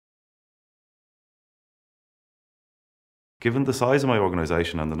Given the size of my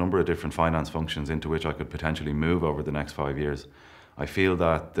organisation and the number of different finance functions into which I could potentially move over the next 5 years, I feel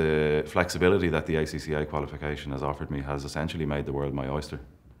that the flexibility that the ACCA qualification has offered me has essentially made the world my oyster.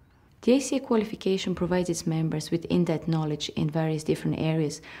 The ACCA qualification provides its members with in-depth knowledge in various different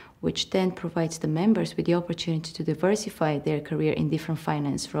areas, which then provides the members with the opportunity to diversify their career in different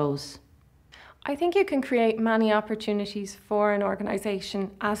finance roles. I think you can create many opportunities for an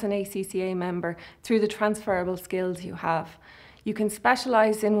organisation as an ACCA member through the transferable skills you have. You can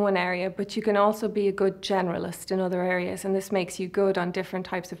specialise in one area, but you can also be a good generalist in other areas, and this makes you good on different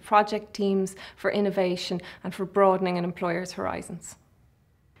types of project teams, for innovation and for broadening an employer's horizons.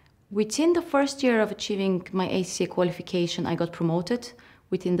 Within the first year of achieving my ACCA qualification, I got promoted.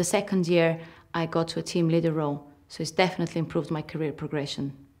 Within the second year, I got to a team leader role, so it's definitely improved my career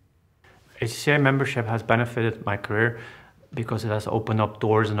progression. ACCA membership has benefited my career because it has opened up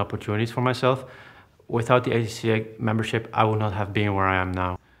doors and opportunities for myself. Without the ACCA membership, I would not have been where I am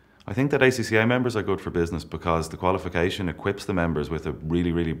now. I think that ACCA members are good for business because the qualification equips the members with a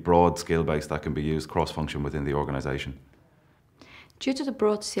really broad skill base that can be used cross-function within the organisation. Due to the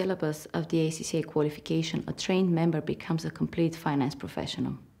broad syllabus of the ACCA qualification, a trained member becomes a complete finance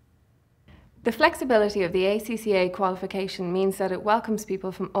professional. The flexibility of the ACCA qualification means that it welcomes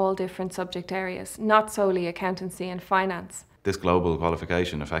people from all different subject areas, not solely accountancy and finance. This global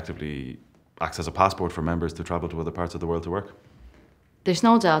qualification effectively acts as a passport for members to travel to other parts of the world to work. There's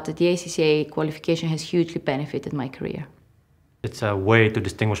no doubt that the ACCA qualification has hugely benefited my career. It's a way to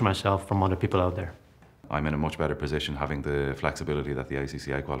distinguish myself from other people out there. I'm in a much better position having the flexibility that the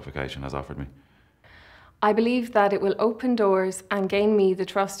ACCA qualification has offered me. I believe that it will open doors and gain me the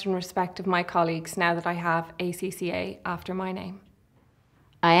trust and respect of my colleagues now that I have ACCA after my name.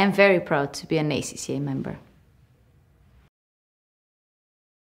 I am very proud to be an ACCA member.